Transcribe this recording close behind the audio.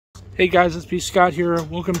Hey guys, it's B. Scott here.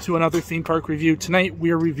 Welcome to another theme park review. Tonight we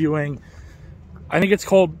are reviewing, I think it's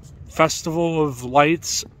called Festival of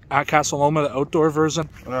Lights at Casa Loma, the outdoor version.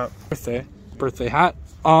 Birthday hat.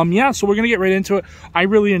 Yeah, so we're gonna get right into it. I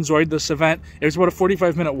really enjoyed this event. It was about a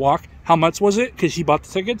 45-minute walk. How much was it? Because he bought the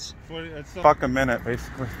tickets. It's fuck a minute,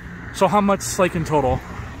 basically. So how much, like, in total?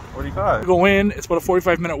 45. Go in. It's about a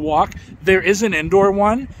 45-minute walk. There is an indoor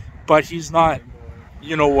one, but he's not.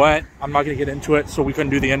 You know what? I'm not gonna get into it, so we couldn't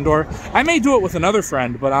do the indoor. I may do it with another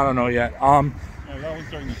friend, but I don't know yet. Yeah, that was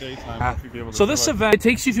during the daytime. If you'd be able to so this event, it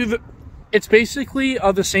takes you through the. It's basically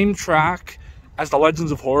the same track as the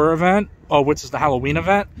Legends of Horror event, which is the Halloween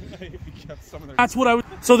event. That's what I would.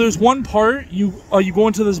 So there's one part you go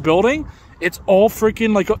into this building. It's all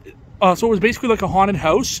freaking like so it was basically like a haunted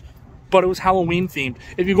house, but it was Halloween themed.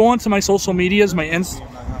 If you go onto my social medias,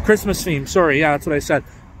 Christmas theme. Sorry, yeah, that's what I said.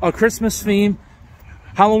 A Christmas theme.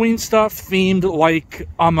 Halloween stuff themed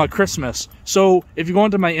like Christmas. So if you go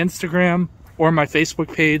onto my Instagram or my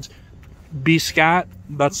Facebook page, BScat,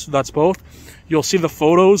 that's both, you'll see the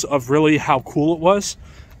photos of really how cool it was.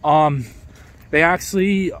 They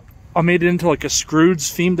actually made it into like a Scrooge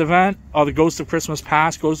themed event. The Ghost of Christmas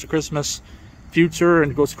Past, Ghost of Christmas Future,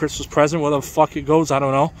 and Ghost of Christmas Present, where the fuck it goes, I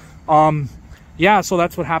don't know. Yeah, so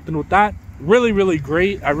that's what happened with that. Really, really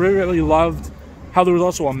great. I really loved how there was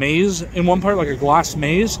also a maze in one part, like a glass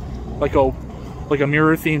maze, like a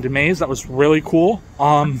mirror themed maze. That was really cool.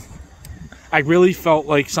 I really felt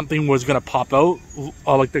like something was gonna pop out,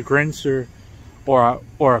 like the Grinch or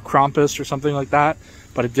a Krampus or something like that,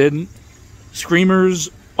 but it didn't. Screamers,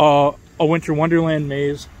 a Winter Wonderland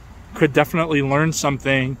maze, could definitely learn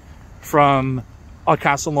something from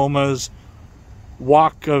Casa Loma's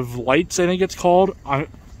Walk of Lights, I think it's called. I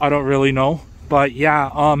don't really know, but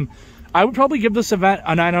yeah. I would probably give this event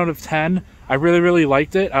a 9 out of 10. I really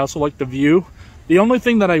liked it. I also liked the view. The only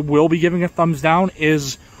thing that I will be giving a thumbs down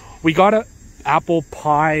is we got an apple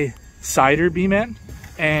pie cider Bman,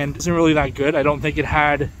 and it isn't really that good. I don't think it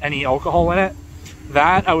had any alcohol in it.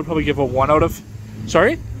 That I would probably give a 1 out of...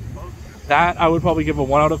 Sorry? That I would probably give a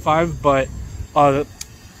 1 out of 5, but the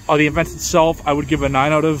event itself, I would give a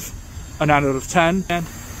 9 out of 10. And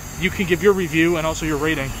you can give your review and also your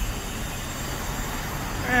rating.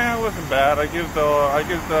 Yeah, it wasn't bad. I give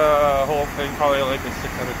the whole thing probably like a 6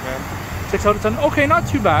 out of 10. 6 out of 10? Okay, not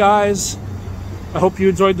too bad. Guys, I hope you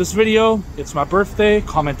enjoyed this video. It's my birthday.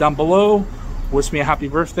 Comment down below. Wish me a happy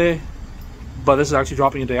birthday. But this is actually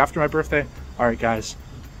dropping a day after my birthday. Alright guys,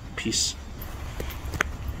 peace.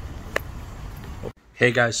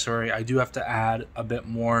 Hey guys, sorry, I do have to add a bit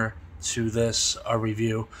more to this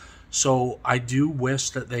review. So I do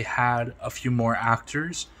wish that they had a few more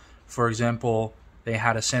actors. For example, they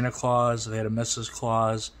had a Santa Claus, they had a Mrs.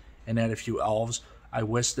 Claus, and they had a few elves. I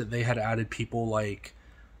wish that they had added people like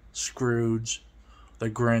Scrooge, the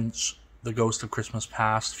Grinch, the Ghost of Christmas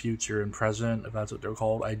Past, Future, and Present, if that's what they're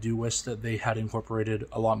called. I do wish that they had incorporated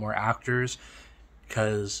a lot more actors,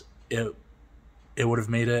 because it would have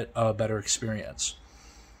made it a better experience.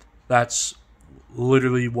 That's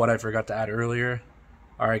literally what I forgot to add earlier.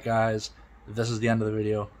 Alright guys, this is the end of the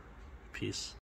video. Peace.